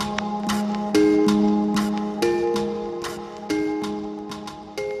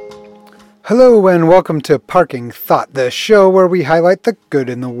Hello and welcome to Parking Thought, the show where we highlight the good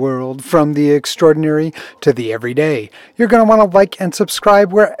in the world, from the extraordinary to the everyday. You're going to want to like and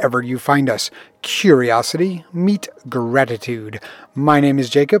subscribe wherever you find us. Curiosity meet gratitude. My name is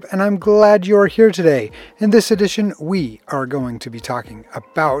Jacob and I'm glad you're here today. In this edition, we are going to be talking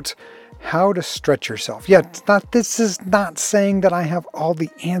about how to stretch yourself. This is not saying that I have all the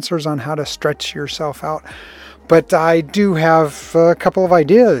answers on how to stretch yourself out, but I do have a couple of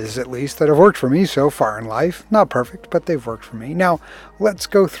ideas, at least, that have worked for me so far in life. Not perfect, but they've worked for me. Now, let's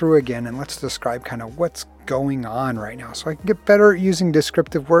go through again and let's describe kind of what's going on right now so I can get better at using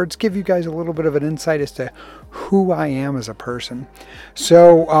descriptive words, give you guys a little bit of an insight as to who I am as a person.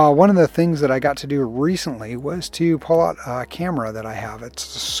 So one of the things that I got to do recently was to pull out a camera that I have.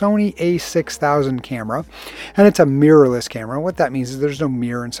 It's a Sony a6000 camera, and it's a mirrorless camera. What that means is there's no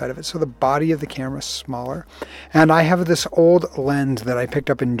mirror inside of it, so the body of the camera is smaller. And I have this old lens that I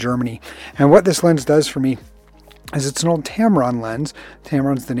picked up in Germany, and what this lens does for me is it's an old Tamron lens.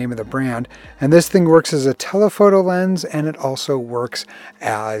 Tamron's the name of the brand. And this thing works as a telephoto lens, and it also works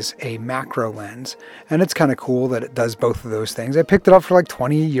as a macro lens. And it's kind of cool that it does both of those things. I picked it up for like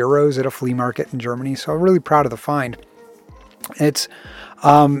 20 euros at a flea market in Germany, so I'm really proud of the find. It's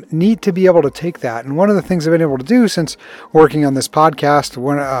neat to be able to take that. And one of the things I've been able to do since working on this podcast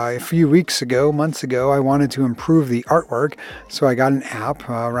a few months ago, I wanted to improve the artwork. So I got an app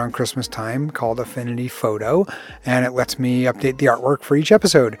around Christmas time called Affinity Photo, and it lets me update the artwork for each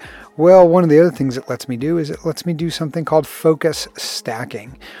episode. Well, one of the other things it lets me do is it lets me do something called focus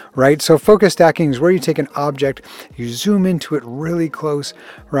stacking, right? So focus stacking is where you take an object, you zoom into it really close,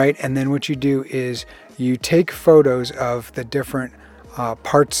 right? And then what you do is you take photos of the different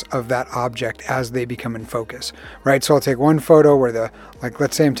parts of that object as they become in focus, right? So I'll take one photo where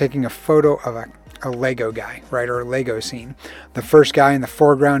let's say I'm taking a photo of a Lego guy, right? Or a Lego scene. The first guy in the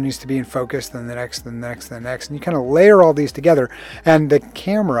foreground needs to be in focus, then the next, then the next, then the next. And you kind of layer all these together. And the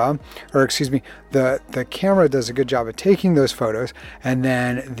camera does a good job of taking those photos, and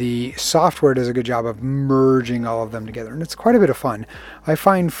then the software does a good job of merging all of them together. And it's quite a bit of fun. I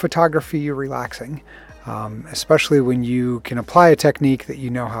find photography relaxing. Especially when you can apply a technique that you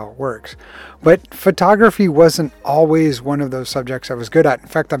know how it works. But photography wasn't always one of those subjects I was good at. In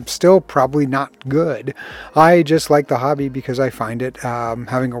fact, I'm still probably not good. I just like the hobby because I find it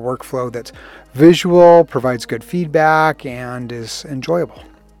having a workflow that's visual, provides good feedback, and is enjoyable.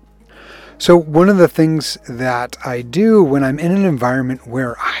 So one of the things that I do when I'm in an environment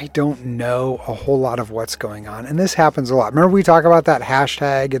where I don't know a whole lot of what's going on, and this happens a lot. Remember we talk about that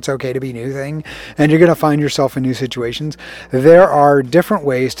hashtag, it's okay to be new thing, and you're going to find yourself in new situations. There are different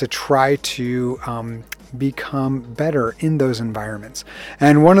ways to try to become better in those environments.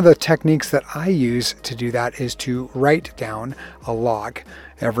 And one of the techniques that I use to do that is to write down a log.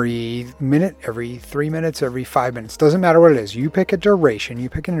 Every minute, every 3 minutes, every 5 minutes. Doesn't matter what it is. You pick a duration, you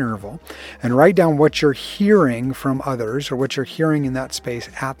pick an interval, and write down what you're hearing from others or what you're hearing in that space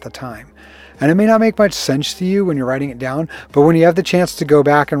at the time. And it may not make much sense to you when you're writing it down, but when you have the chance to go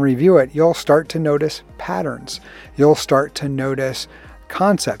back and review it, you'll start to notice patterns. You'll start to notice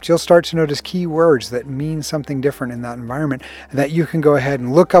concept. You'll start to notice key words that mean something different in that environment that you can go ahead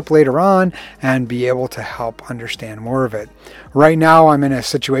and look up later on and be able to help understand more of it. Right now, I'm in a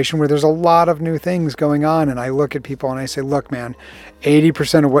situation where there's a lot of new things going on, and I look at people and I say, look, man,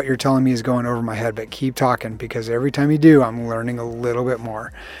 80% of what you're telling me is going over my head, but keep talking, because every time you do, I'm learning a little bit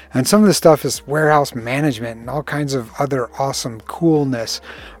more. And some of the stuff is warehouse management and all kinds of other awesome coolness,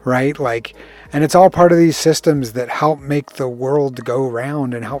 right? And it's all part of these systems that help make the world go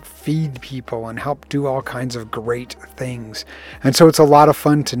round and help feed people and help do all kinds of great things. And so it's a lot of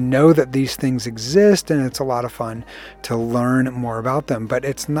fun to know that these things exist, and it's a lot of fun to learn more about them. But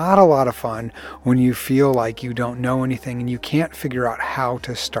it's not a lot of fun when you feel like you don't know anything and you can't figure out how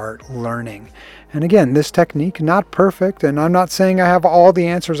to start learning. And again, this technique, not perfect, and I'm not saying I have all the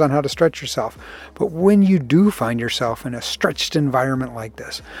answers on how to stretch yourself, but when you do find yourself in a stretched environment like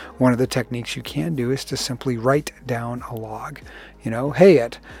this, one of the techniques you can do is to simply write down a log. Hey,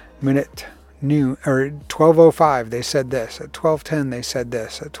 at minute noon or 12:05 they said this, at 12:10 they said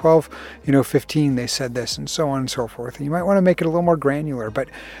this, at 12:15 they said this, and so on and so forth. And you might want to make it a little more granular, but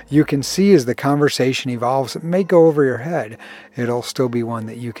you can see as the conversation evolves, it may go over your head. It'll still be one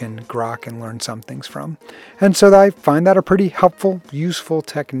that you can grok and learn some things from. And so I find that a pretty helpful, useful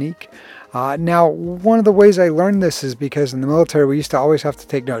technique. Now, one of the ways I learned this is because in the military we used to always have to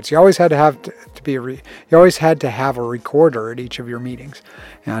take notes. You always had to have a recorder at each of your meetings,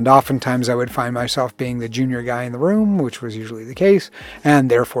 and oftentimes I would would find myself being the junior guy in the room, which was usually the case, and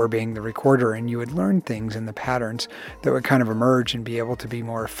therefore being the recorder. And you would learn things in the patterns that would kind of emerge and be able to be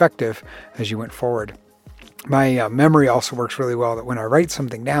more effective as you went forward. My memory also works really well, that when I write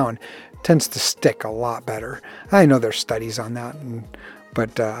something down, it tends to stick a lot better. I know there's studies on that,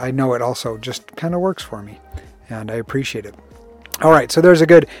 but I know it also just kind of works for me, and I appreciate it. All right, so there's a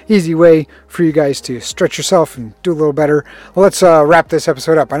good, easy way for you guys to stretch yourself and do a little better. Well, let's wrap this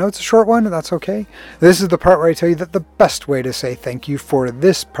episode up. I know it's a short one, and that's okay. This is the part where I tell you that the best way to say thank you for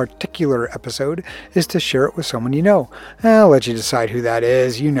this particular episode is to share it with someone you know. I'll let you decide who that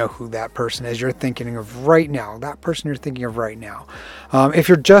is. You know who that person is you're thinking of right now. That person you're thinking of right now. If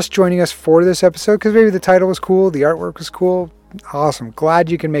you're just joining us for this episode, because maybe the title was cool, the artwork was cool, awesome. Glad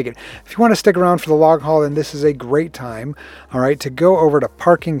you can make it. If you want to stick around for the long haul, then this is a great time, all right, to go over to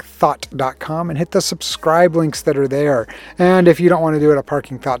parkingthought.com and hit the subscribe links that are there. And if you don't want to do it at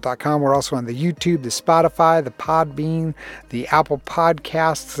parkingthought.com, we're also on the YouTube, the Spotify, the Podbean, the Apple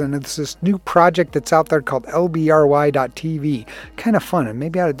Podcasts, and it's this new project that's out there called lbry.tv. Kind of fun, and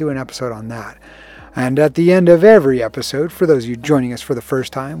maybe I ought to do an episode on that. And at the end of every episode, for those of you joining us for the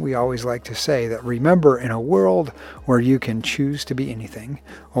first time, we always like to say that remember, in a world where you can choose to be anything,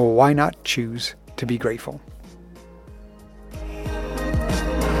 well, why not choose to be grateful?